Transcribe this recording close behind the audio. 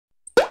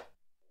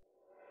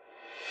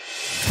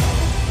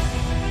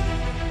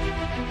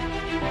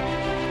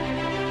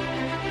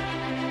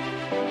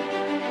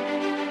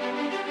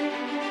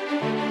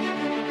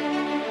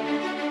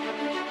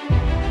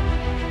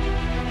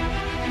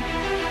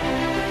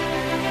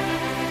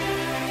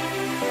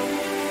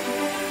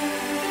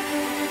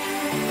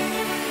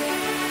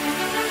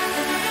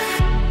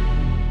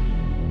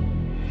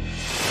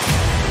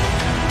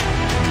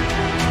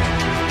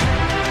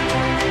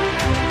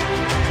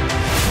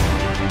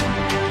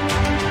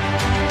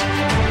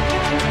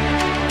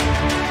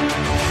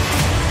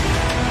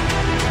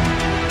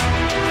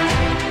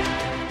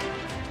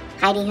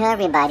Righty ho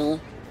everybody,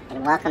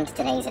 and welcome to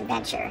today's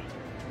adventure.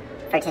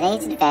 For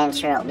today's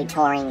adventure, we'll be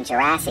touring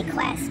Jurassic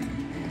Quest,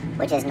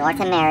 which is North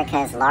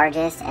America's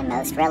largest and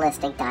most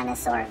realistic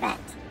dinosaur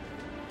event.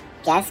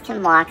 Guests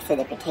can walk through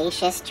the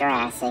Cretaceous,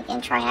 Jurassic,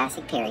 and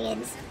Triassic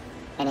periods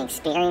and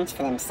experience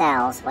for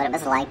themselves what it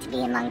was like to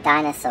be among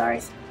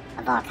dinosaurs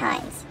of all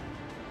kinds.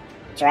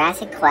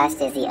 Jurassic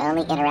Quest is the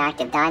only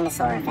interactive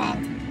dinosaur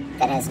event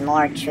that has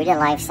more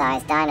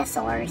true-to-life-size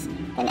dinosaurs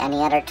than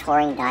any other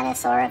touring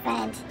dinosaur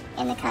event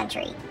in the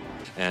country.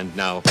 And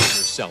now you're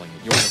selling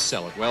it. You want to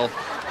sell it. Well,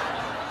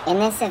 in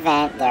this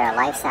event, there are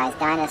life-size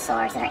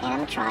dinosaurs that are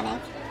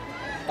animatronic.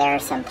 There are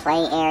some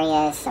play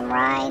areas, some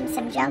rides,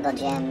 some jungle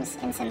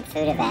gyms, and some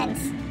food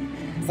events.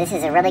 So this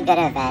is a really good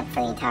event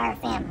for the entire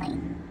family.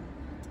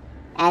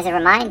 As a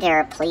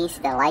reminder, please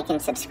hit the like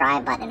and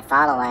subscribe button and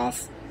follow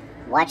us.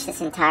 Watch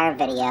this entire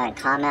video and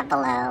comment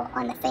below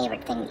on the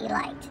favorite thing that you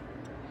liked.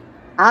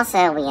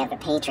 Also, we have a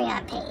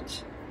Patreon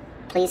page.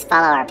 Please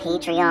follow our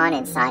Patreon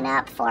and sign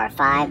up for a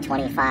 $5,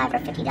 $25, or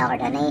 $50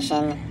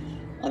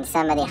 donation. In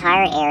some of the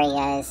higher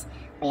areas,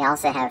 we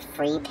also have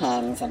free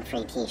pins and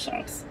free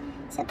t-shirts.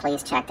 So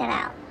please check that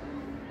out.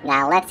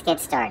 Now let's get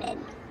started.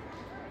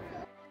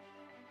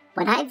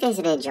 When I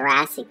visited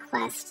Jurassic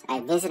Quest, I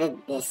visited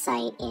this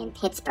site in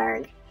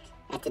Pittsburgh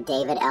at the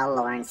David L.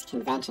 Lawrence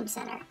Convention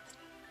Center.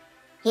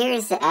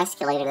 Here's the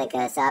escalator that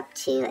goes up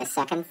to a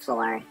second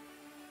floor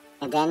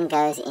and then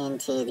goes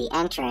into the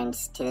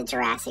entrance to the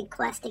Jurassic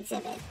Quest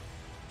exhibit.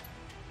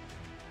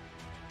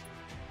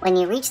 When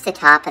you reach the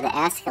top of the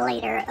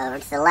escalator over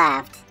to the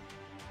left,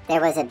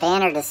 there was a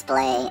banner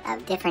display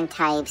of different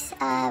types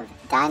of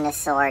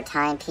dinosaur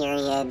time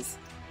periods,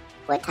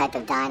 what type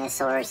of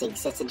dinosaurs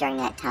existed during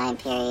that time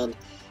period.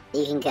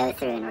 You can go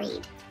through and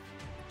read.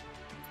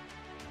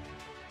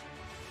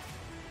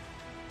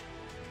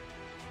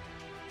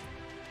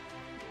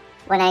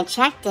 When I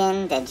checked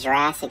in, the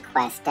Jurassic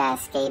Quest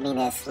desk gave me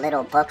this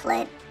little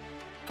booklet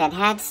that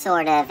had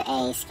sort of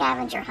a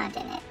scavenger hunt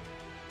in it.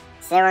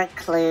 So there were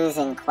clues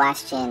and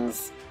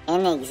questions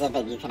in the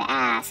exhibit you could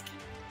ask.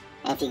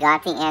 And if you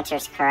got the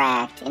answers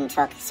correct and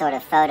took sort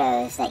of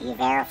photos that you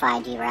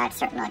verified you were at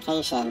certain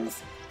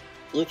locations,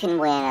 you can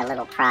win a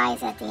little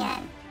prize at the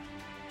end.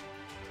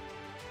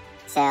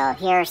 So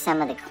here are some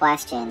of the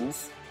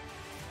questions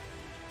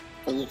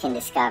that you can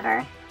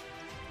discover.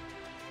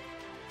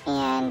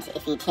 And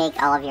if you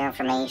take all of your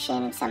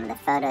information, some of the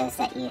photos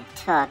that you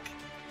took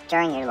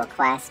during your little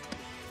quest,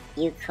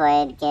 you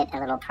could get a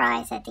little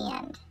prize at the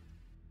end.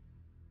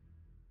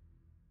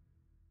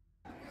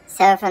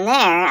 So from there,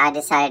 I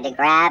decided to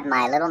grab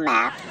my little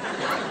map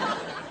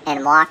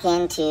and walk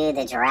into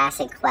the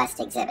Jurassic Quest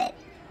exhibit.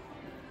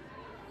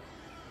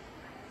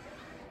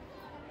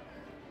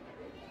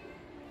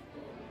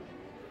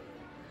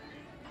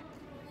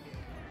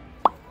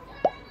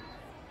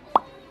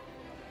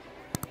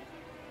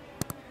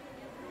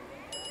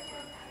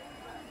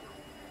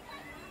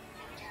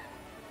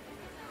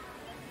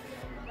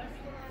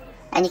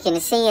 And you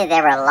can see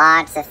there were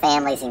lots of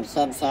families and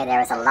kids here. There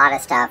was a lot of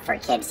stuff for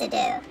kids to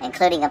do,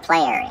 including a play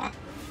area.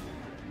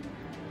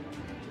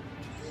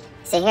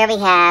 So here we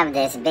have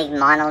this big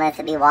monolith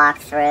that we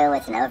walked through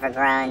with an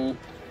overgrown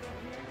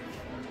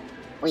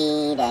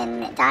weed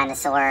and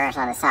dinosaurs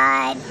on the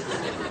side.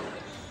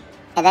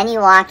 And then you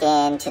walk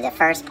into the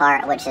first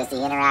part, which is the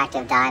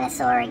interactive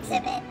dinosaur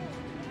exhibit.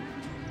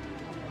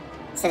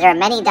 So there are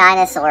many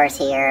dinosaurs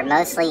here,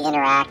 mostly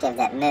interactive,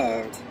 that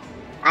moved.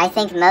 I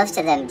think most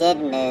of them did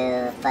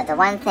move, but the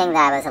one thing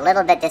that I was a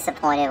little bit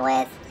disappointed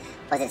with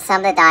was that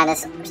some of the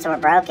dinosaurs were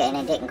broken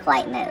and didn't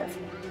quite move.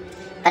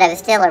 But it was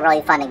still a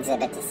really fun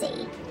exhibit to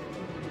see.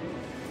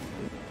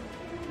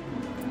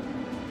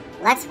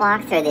 Let's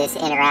walk through this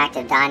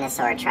interactive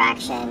dinosaur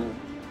attraction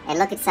and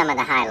look at some of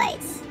the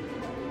highlights.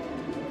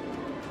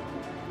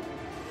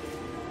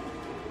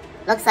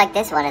 Looks like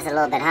this one is a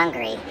little bit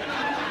hungry.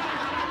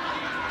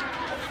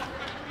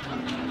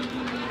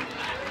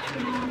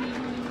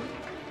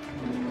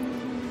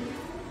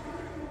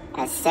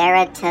 A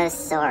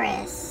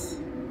Ceratosaurus.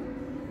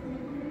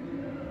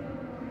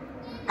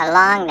 A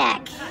long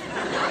neck.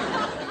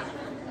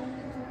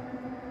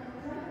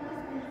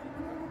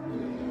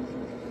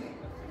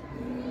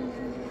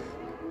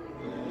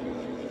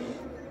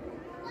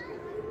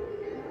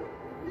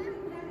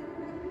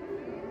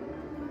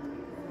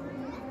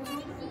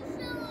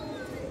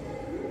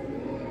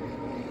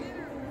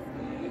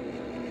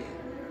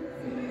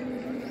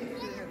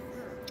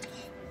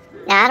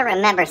 Now, I don't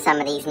remember some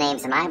of these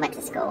names when I went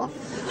to school.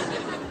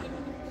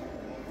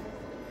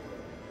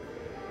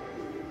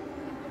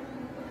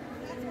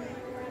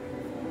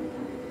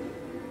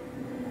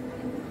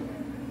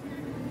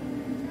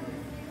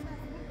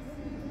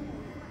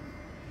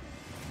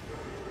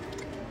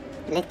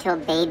 Little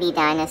baby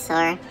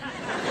dinosaur.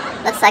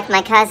 Looks like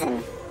my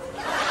cousin.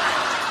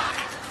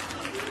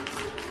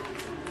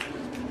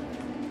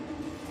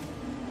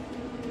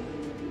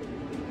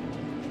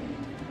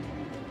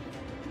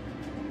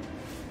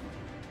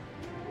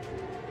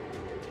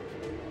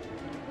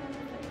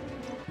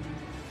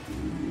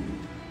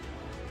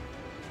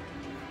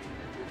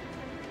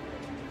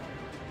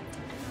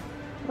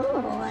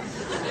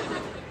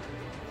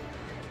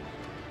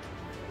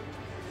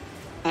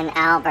 An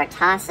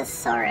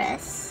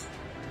Albertosaurus.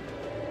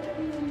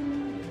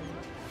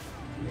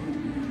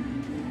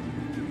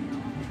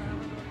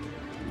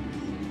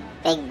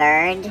 Big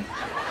bird.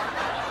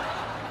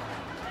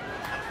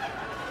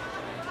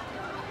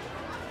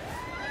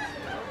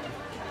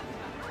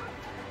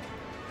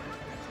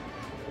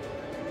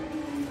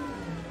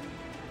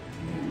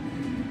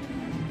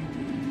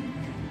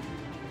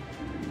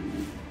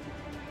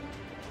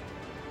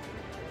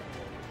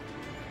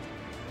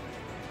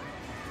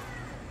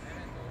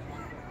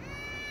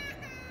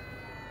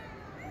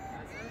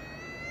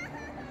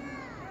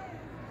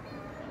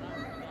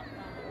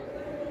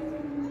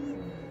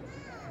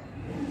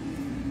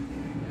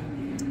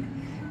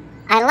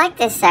 I like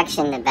this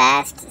section the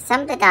best.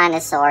 Some of the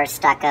dinosaurs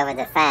stuck over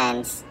the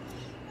fence,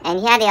 and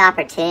you had the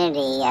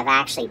opportunity of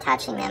actually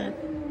touching them.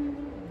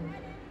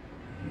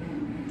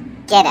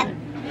 Get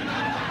him.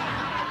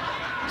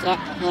 Get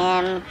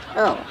him.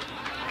 Ooh.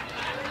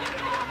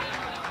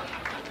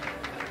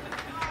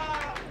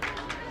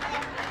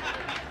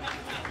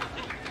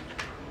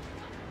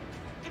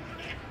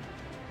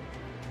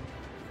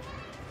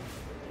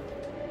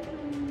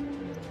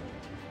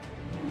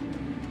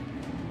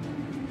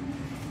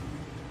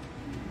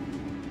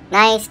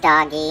 Nice,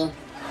 doggy.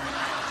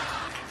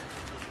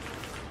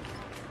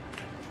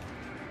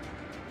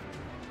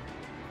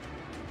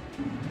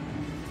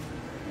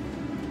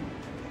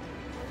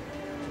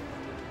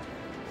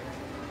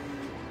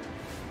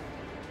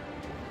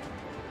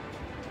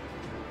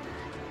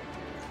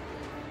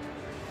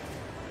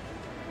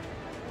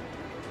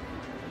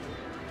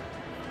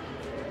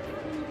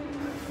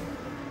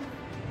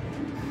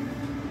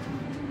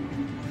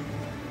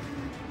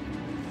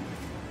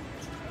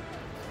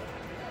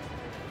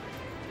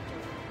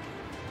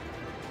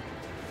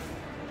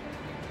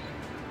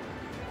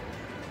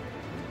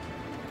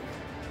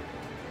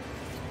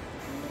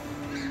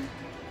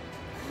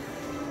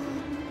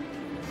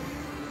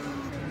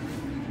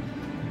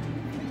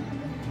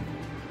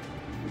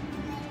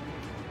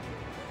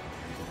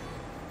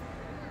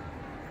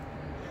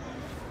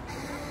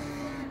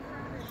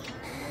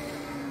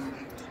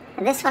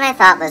 This one I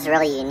thought was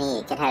really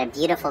unique. It had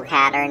beautiful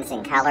patterns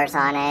and colors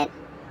on it,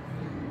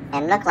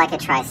 and looked like a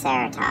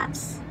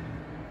Triceratops.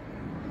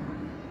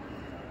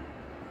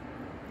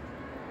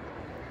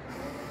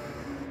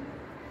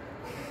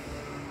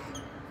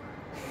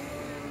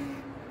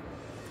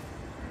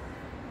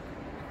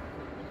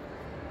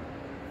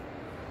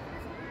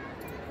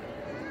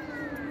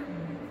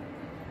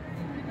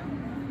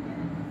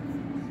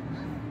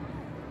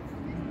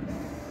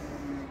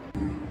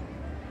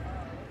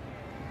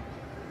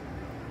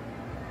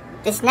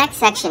 This next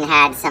section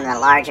had some of the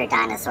larger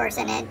dinosaurs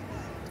in it.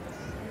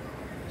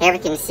 Here we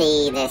can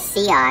see the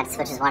Seox,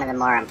 which is one of the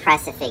more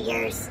impressive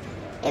figures.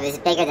 It was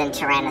bigger than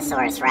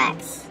Tyrannosaurus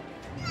Rex.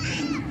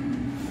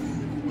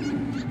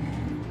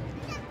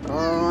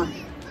 Ooh.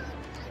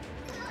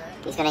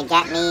 He's gonna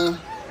get me.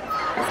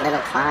 Those little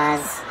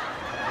claws.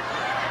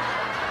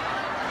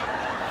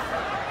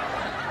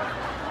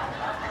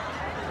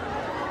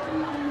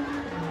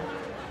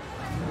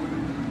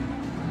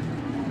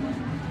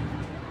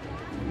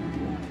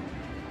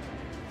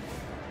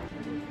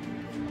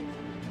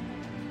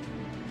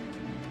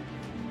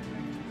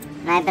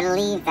 I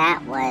believe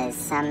that was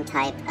some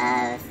type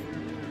of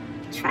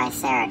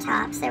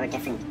Triceratops. There were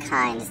different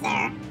kinds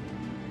there.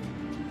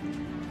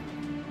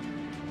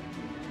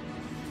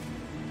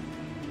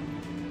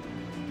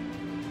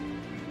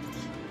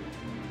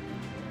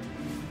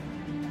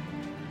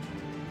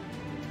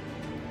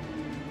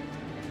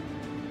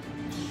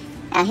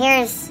 Now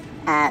here's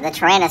the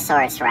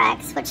Tyrannosaurus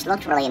Rex, which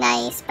looked really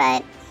nice,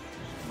 but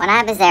when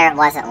I was there it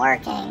wasn't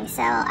working,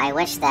 so I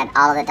wish that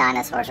all of the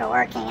dinosaurs were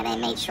working and they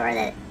made sure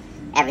that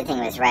everything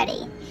was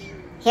ready.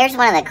 Here's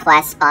one of the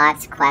quest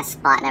spots, quest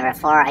spot number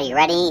 4. Are you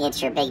ready?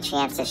 It's your big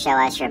chance to show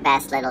us your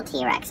best little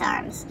T-Rex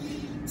arms.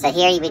 So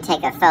here you would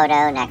take a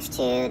photo next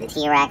to the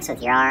T-Rex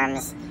with your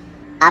arms,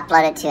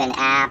 upload it to an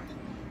app,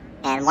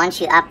 and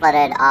once you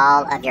uploaded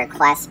all of your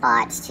quest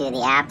spots to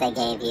the app they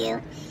gave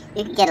you,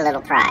 you could get a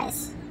little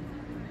prize.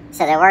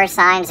 So there were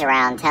signs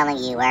around telling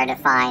you where to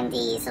find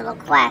these little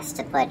quests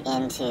to put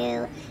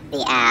into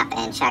the app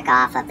and check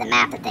off of the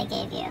map that they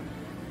gave you.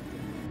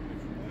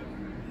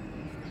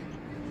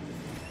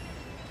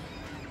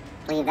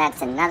 I believe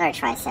that's another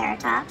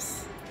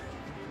Triceratops.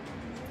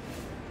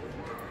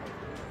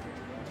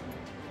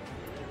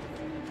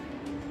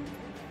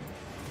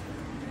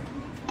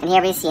 And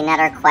here we see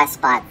another quest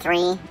spot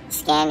 3.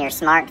 Scan your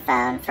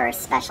smartphone for a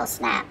special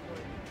snap.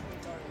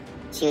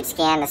 So you would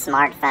scan the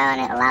smartphone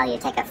and allow you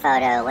to take a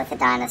photo with the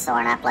dinosaur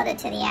and upload it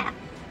to the app.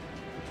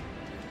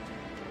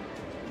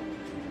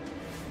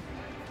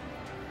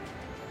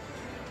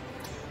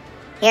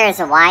 Here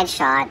is a wide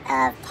shot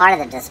of part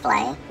of the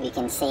display. You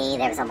can see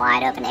there was a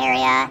wide open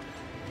area.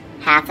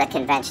 Half the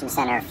convention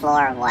center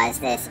floor was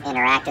this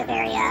interactive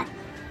area,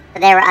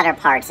 but there were other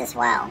parts as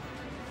well.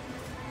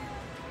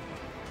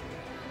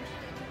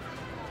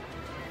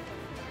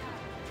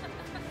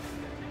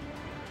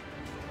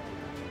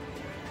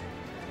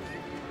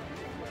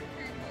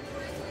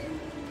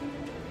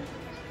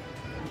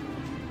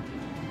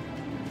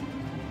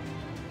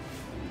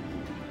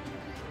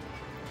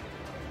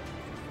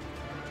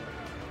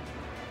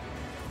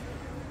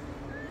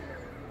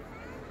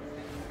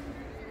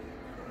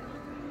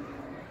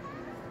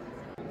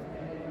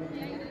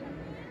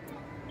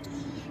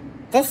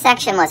 This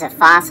section was a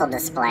fossil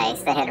display,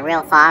 so they had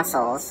real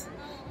fossils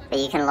that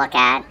you can look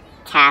at,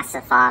 casts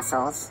of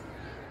fossils.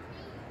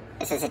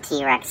 This is a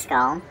T-Rex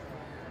skull.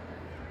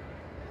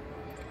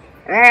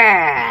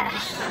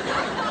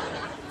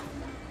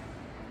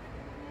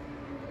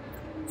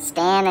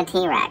 Stan the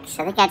T-Rex.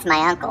 I think that's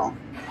my uncle.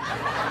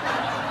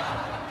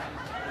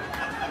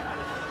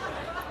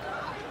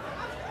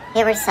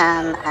 Here were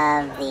some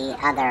of the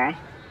other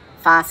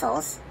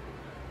fossils.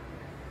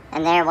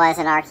 And there was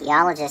an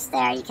archaeologist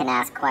there. You can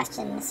ask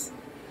questions.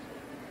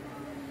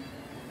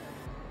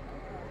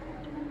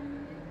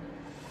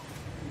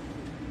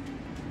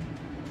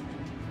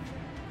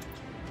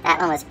 That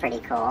one was pretty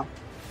cool.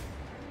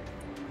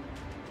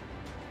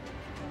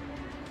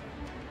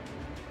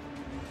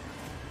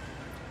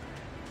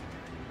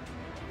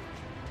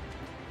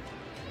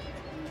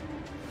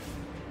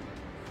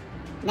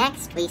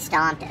 Next, we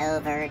stomped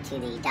over to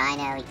the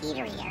dino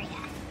eatery area.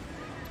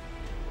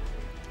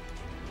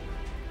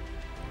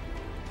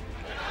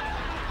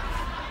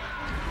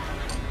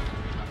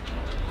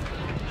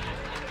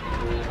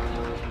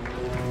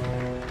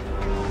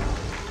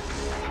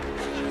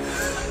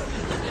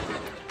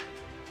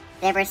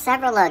 There were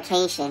several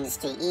locations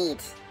to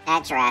eat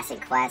at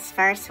Jurassic Quest.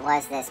 First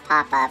was this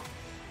pop-up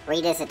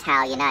Rita's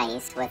Italian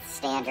Ice with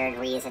standard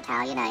Rita's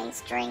Italian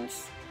Ice,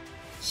 drinks,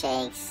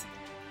 shakes,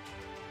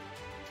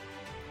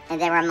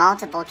 and there were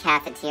multiple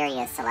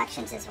cafeteria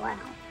selections as well.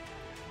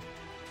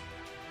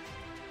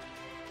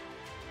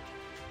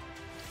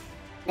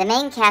 The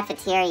main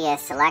cafeteria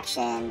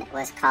selection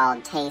was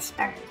called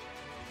Tasteberg,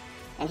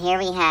 and here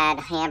we had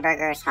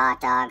hamburgers,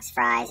 hot dogs,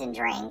 fries, and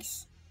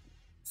drinks.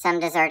 Some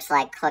desserts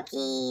like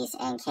cookies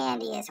and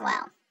candy as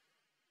well.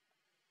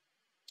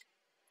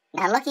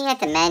 Now looking at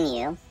the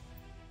menu,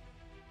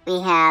 we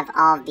have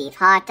all beef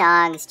hot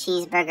dogs,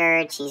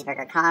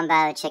 cheeseburger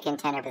combo, chicken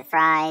tender with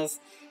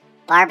fries,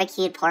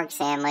 barbecued pork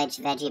sandwich,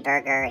 veggie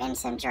burger, and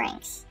some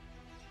drinks.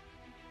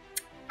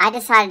 I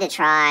decided to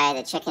try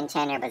the chicken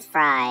tender with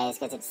fries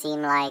because it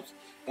seemed like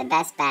the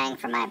best bang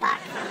for my buck.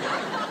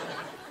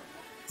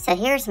 So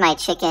here's my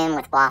chicken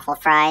with waffle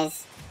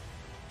fries.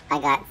 I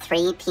got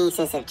 3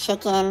 pieces of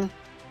chicken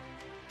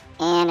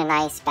and a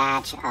nice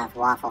batch of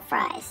waffle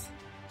fries.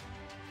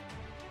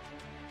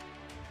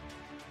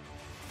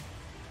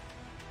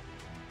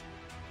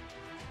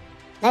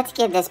 Let's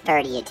give this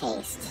birdie a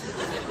taste.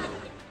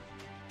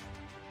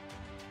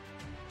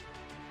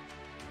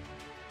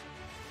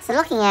 So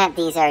looking at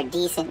these are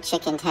decent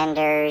chicken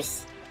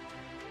tenders,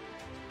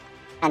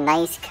 a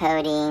nice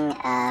coating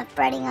of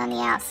breading on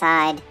the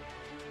outside,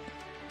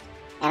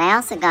 and I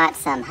also got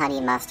some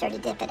honey mustard to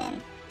dip it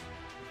in.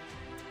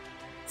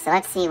 So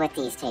let's see what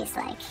these taste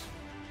like.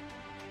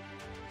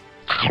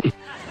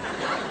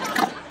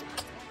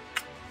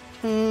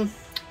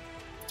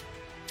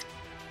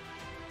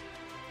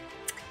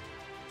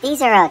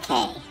 These are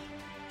okay.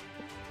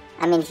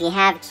 I mean, if you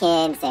have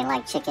kids, they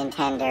like chicken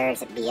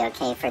tenders, it'd be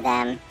okay for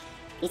them.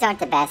 These aren't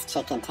the best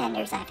chicken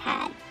tenders I've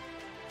had.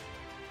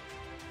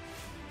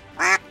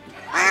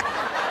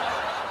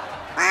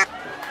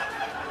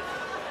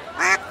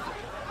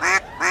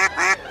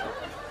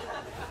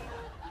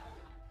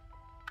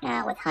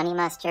 With honey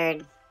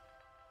mustard.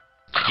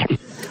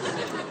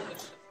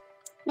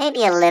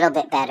 Maybe a little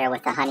bit better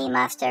with the honey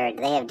mustard.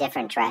 They have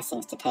different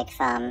dressings to pick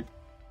from.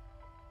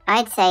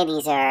 I'd say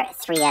these are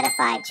 3 out of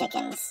 5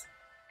 chickens.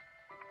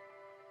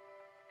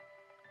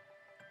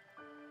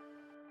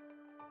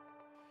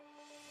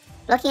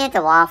 Looking at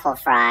the waffle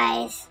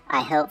fries,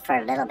 I hope for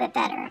a little bit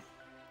better.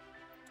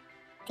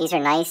 These are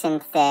nice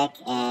and thick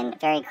and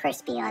very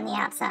crispy on the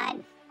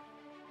outside.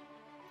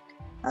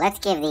 Well, let's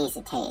give these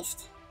a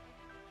taste.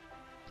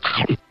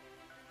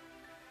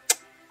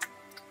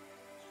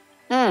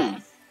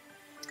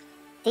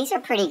 These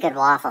are pretty good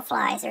waffle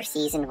fries. They're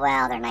seasoned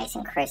well, they're nice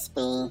and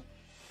crispy.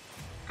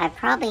 I'd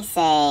probably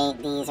say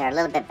these are a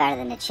little bit better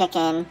than the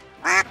chicken.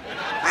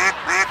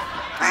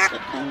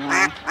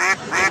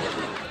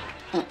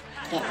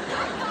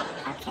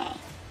 Okay.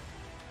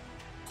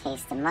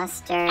 Taste the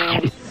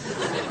mustard.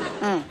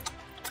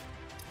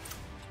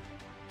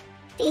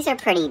 These are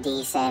pretty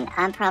decent.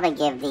 I'd probably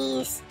give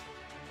these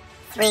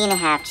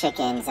 3.5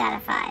 chickens out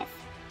of 5.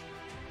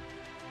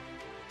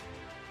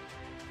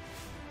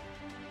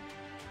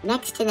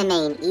 Next to the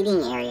main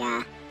eating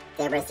area,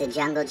 there was the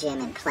jungle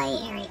gym and play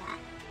area.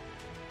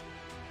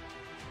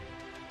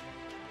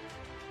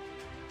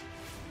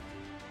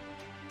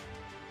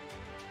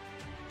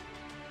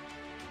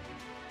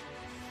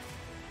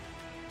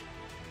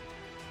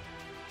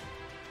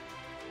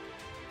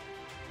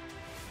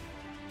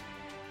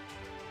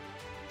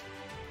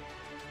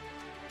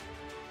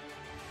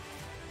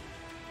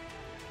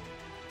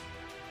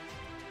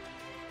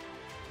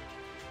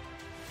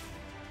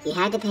 You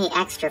had to pay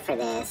extra for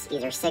this,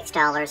 either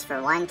 $6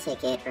 for 1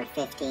 ticket or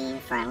 $15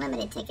 for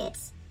unlimited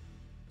tickets.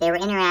 There were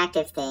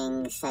interactive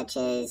things such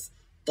as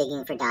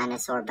digging for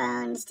dinosaur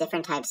bones,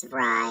 different types of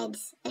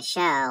rides, a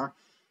show,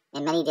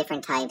 and many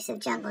different types of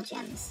jungle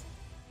gyms.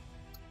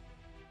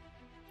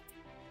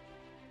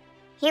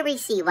 Here we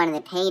see one of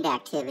the paid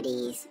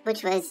activities,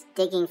 which was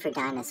digging for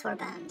dinosaur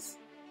bones.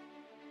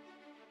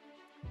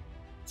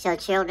 So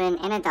children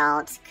and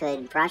adults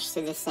could brush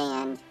through the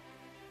sand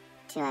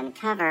to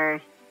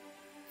uncover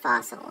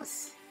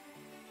fossils.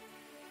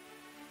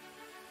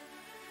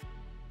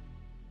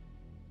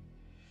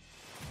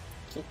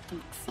 Get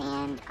that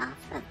sand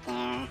off of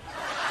there.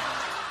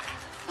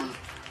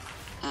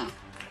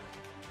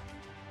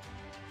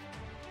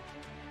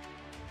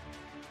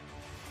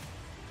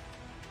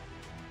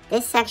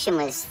 This section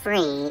was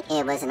free.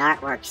 It was an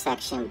artwork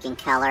section. We can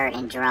color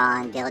and draw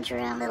and build your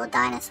own little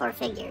dinosaur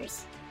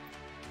figures.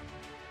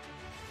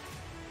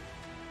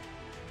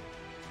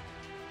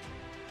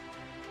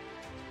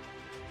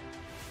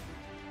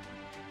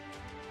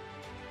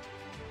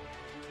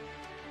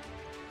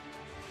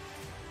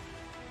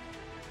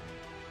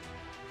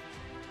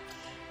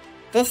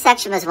 This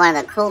section was one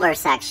of the cooler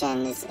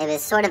sections. It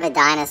was sort of a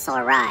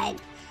dinosaur ride.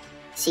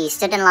 So you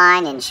stood in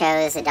line and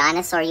chose a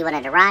dinosaur you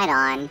wanted to ride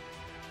on,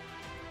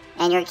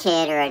 and your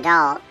kid or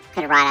adult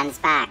could ride on its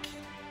back.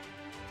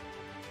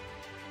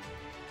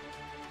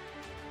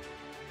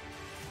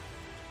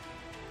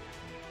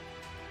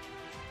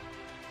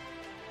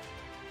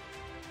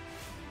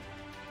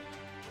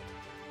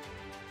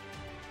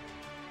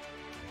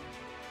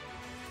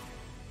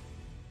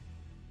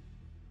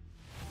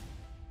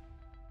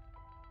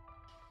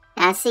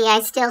 Now see,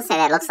 I still say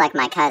that looks like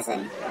my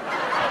cousin.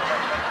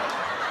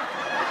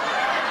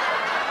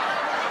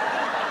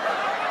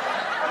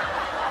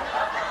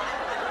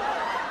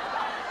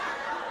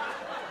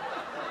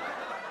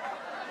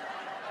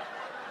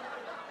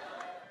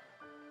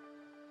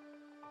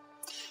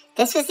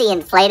 This was the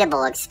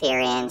inflatable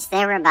experience.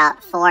 There were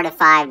about 4 to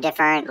 5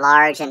 different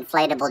large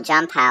inflatable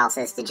jump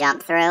houses to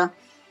jump through.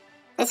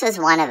 This was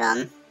one of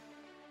them.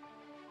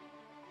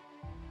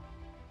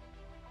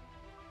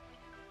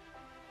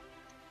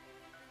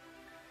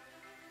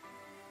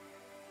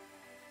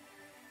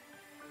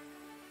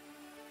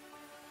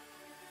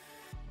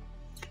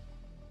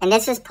 And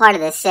this was part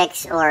of the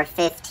 6 or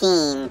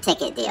 15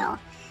 ticket deal.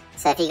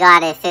 So if you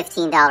got a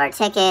 $15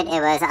 ticket, it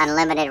was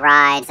unlimited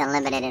rides,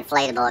 unlimited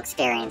inflatable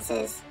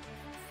experiences.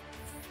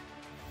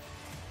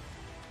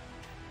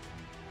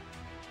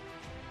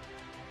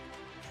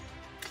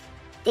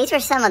 These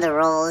were some of the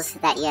rules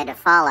that you had to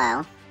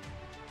follow.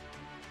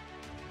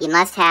 You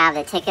must have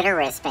the ticket or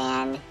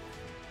wristband.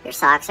 Your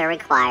socks are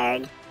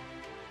required.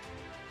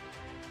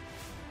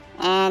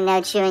 And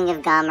no chewing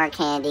of gum or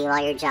candy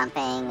while you're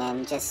jumping,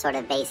 and just sort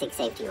of basic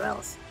safety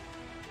rules.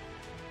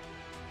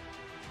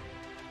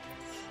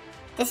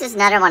 This is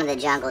another one of the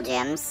jungle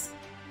gyms.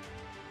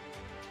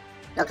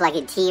 Looked like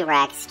a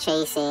T-Rex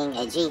chasing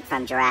a Jeep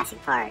from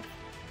Jurassic Park.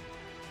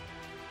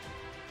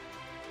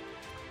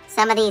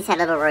 Some of these had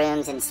little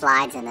rooms and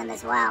slides in them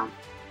as well.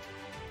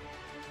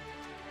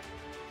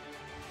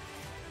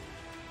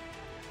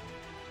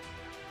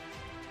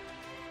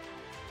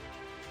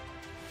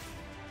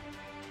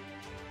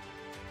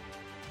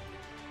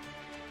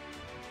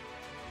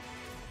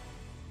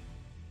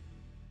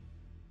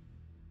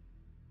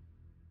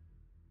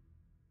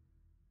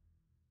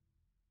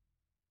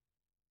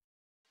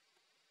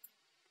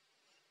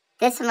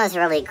 This one was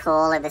really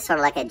cool. It was sort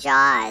of like a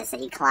Jaws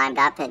that you climbed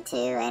up into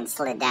and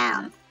slid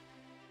down.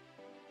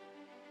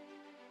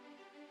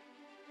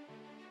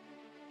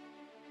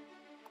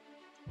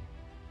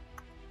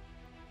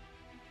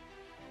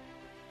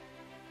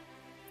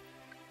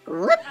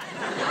 Whoop!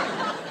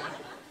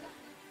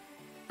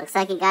 Looks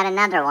like you got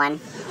another one.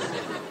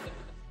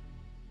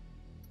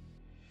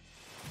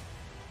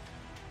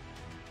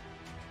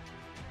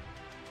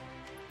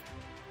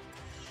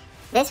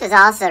 This was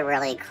also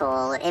really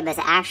cool. It was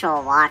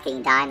actual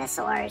walking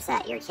dinosaurs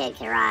that your kid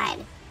could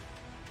ride.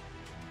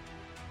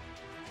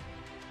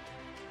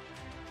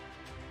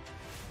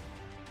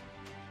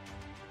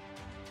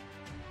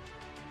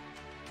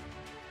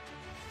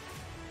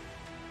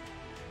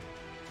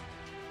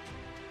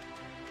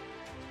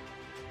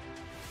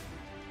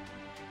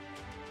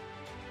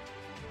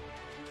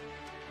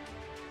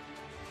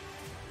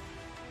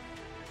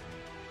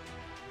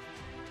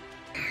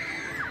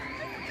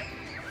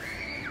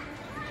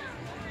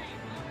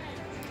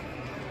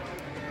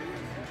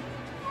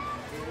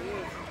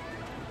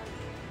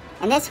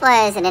 And this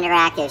was an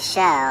interactive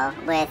show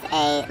with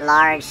a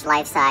large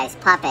life-size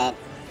puppet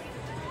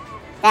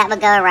that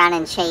would go around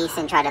and chase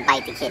and try to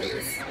bite the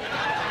kitties.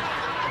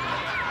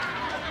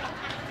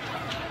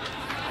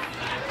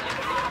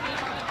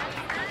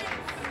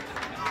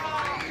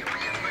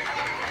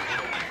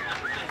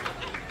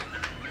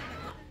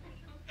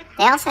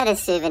 They also had a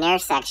souvenir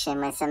section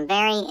with some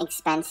very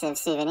expensive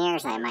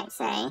souvenirs, I might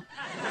say.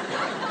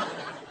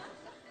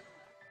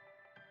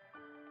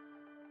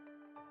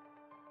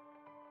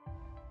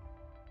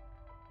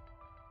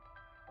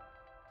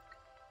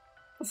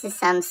 This is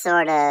some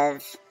sort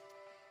of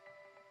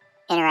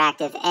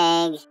interactive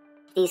egg.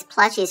 These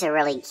plushies are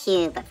really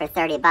cute, but for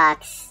 30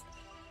 bucks,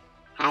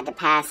 had to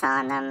pass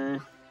on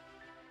them.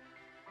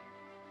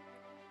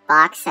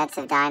 Box sets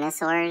of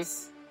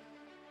dinosaurs.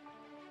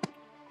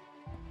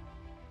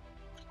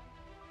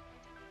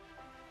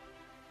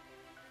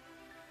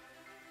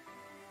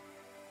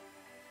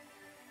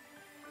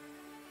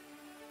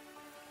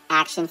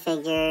 action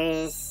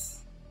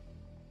figures.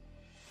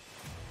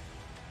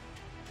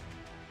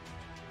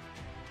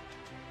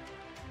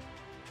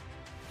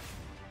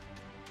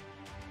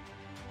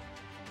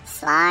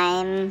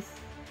 Slime.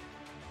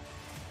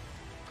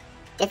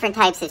 Different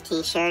types of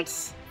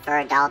t-shirts for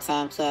adults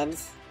and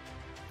kids.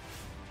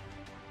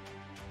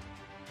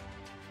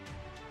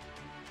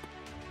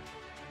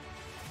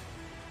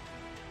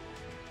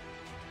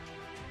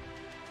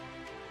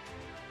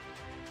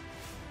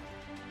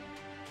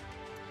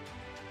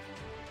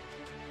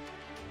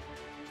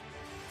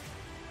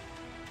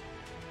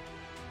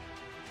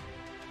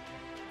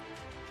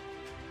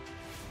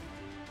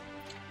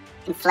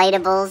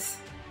 Inflatables.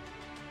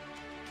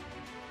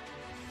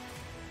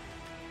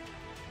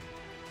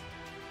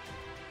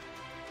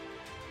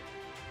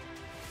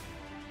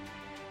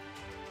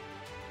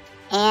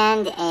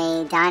 And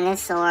a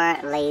dinosaur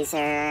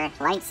laser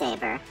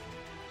lightsaber.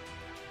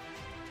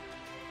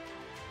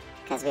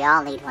 Because we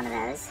all need one of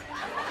those.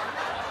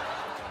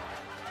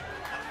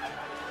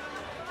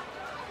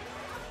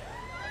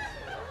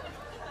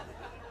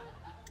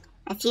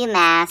 A few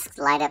masks,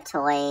 light up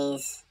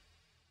toys,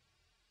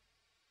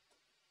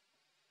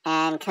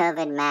 and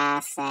COVID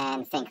masks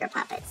and finger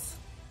puppets.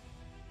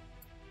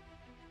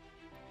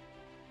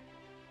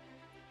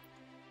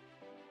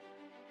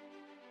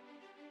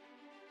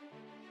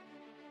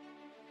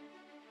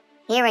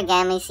 Here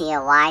again we see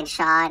a wide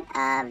shot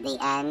of the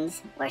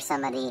ends where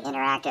some of the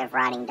interactive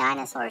riding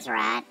dinosaurs are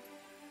at.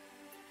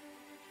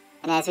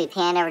 And as we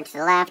pan over to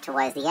the left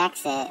was the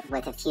exit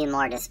with a few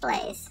more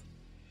displays.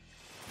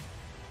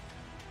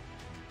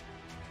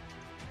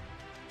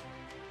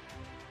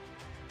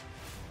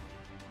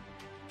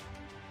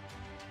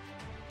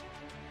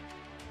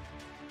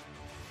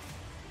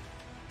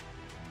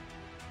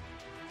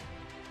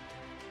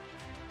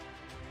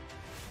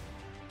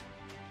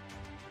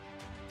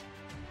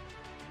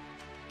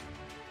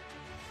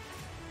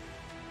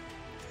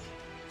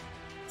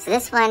 So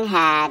this one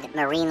had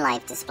marine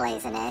life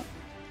displays in it.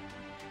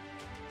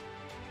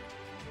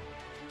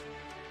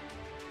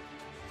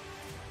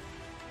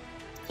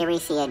 Here we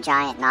see a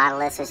giant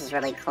nautilus, which is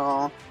really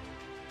cool.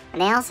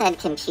 And they also had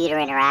computer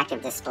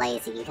interactive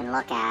displays that you can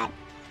look at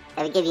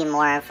that would give you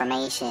more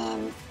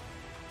information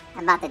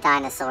about the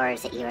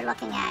dinosaurs that you were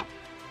looking at.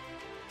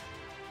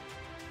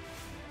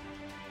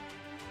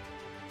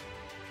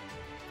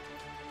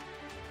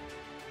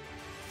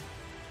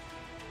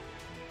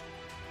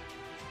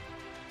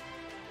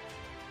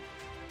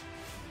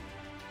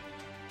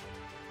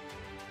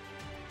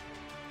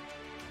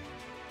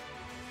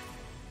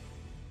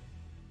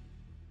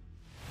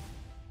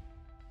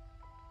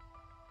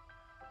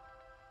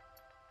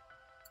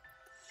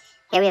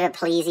 Here we have a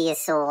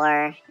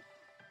plesiosaur,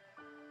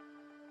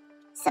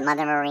 some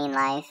other marine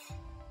life.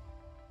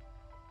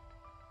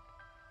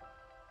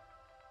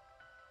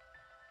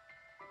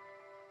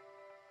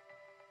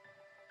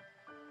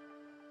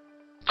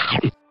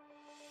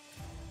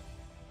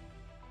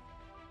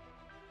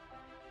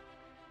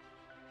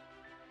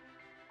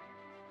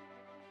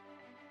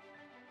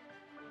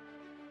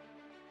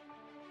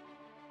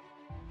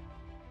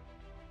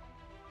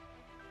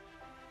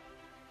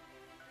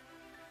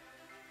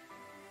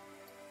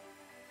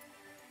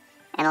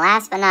 And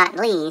last but not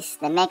least,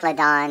 the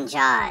Megalodon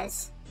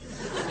jaws.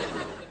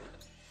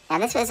 Now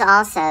this was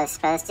also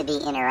supposed to be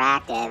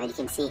interactive, and you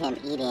can see him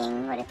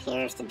eating what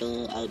appears to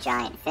be a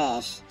giant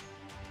fish.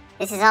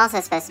 This is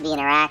also supposed to be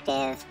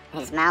interactive.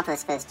 His mouth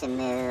was supposed to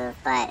move,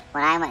 but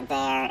when I went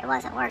there, it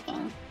wasn't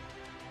working.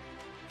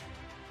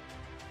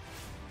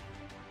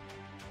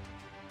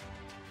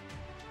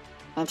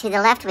 And to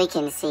the left we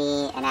can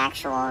see an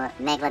actual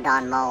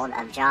Megalodon mold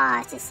of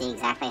jaws to see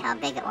exactly how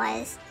big it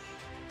was.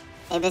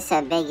 It was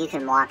so big you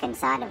can walk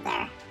inside of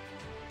there.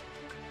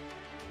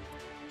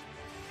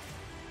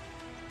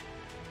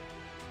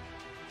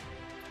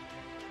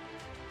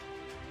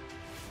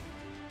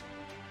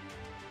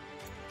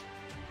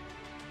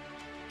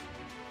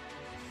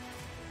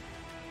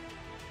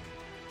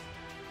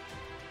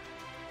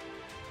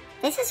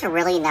 This is a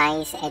really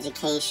nice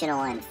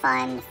educational and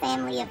fun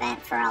family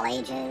event for all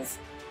ages.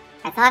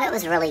 I thought it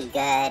was really good.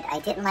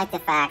 I didn't like the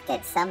fact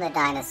that some of the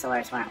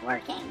dinosaurs weren't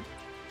working.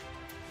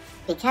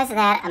 Because of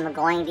that, I'm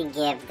going to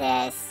give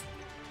this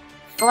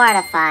 4 out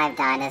of 5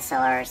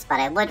 dinosaurs, but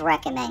I would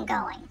recommend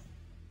going.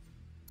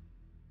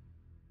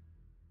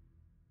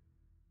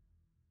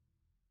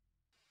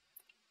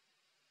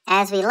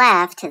 As we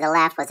left, to the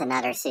left was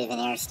another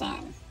souvenir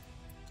stand.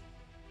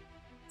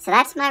 So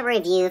that's my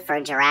review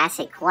for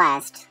Jurassic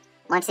Quest.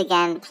 Once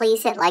again,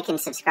 please hit like and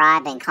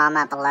subscribe and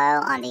comment below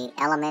on the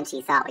elements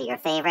you thought were your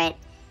favorite.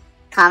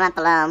 Comment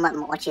below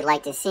on what you'd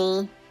like to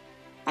see.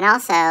 And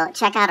also,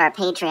 check out our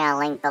Patreon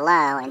link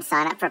below and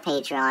sign up for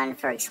Patreon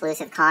for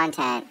exclusive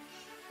content,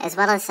 as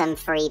well as some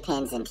free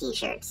pins and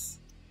t-shirts.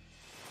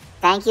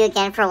 Thank you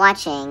again for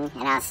watching,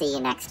 and I'll see you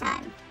next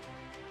time.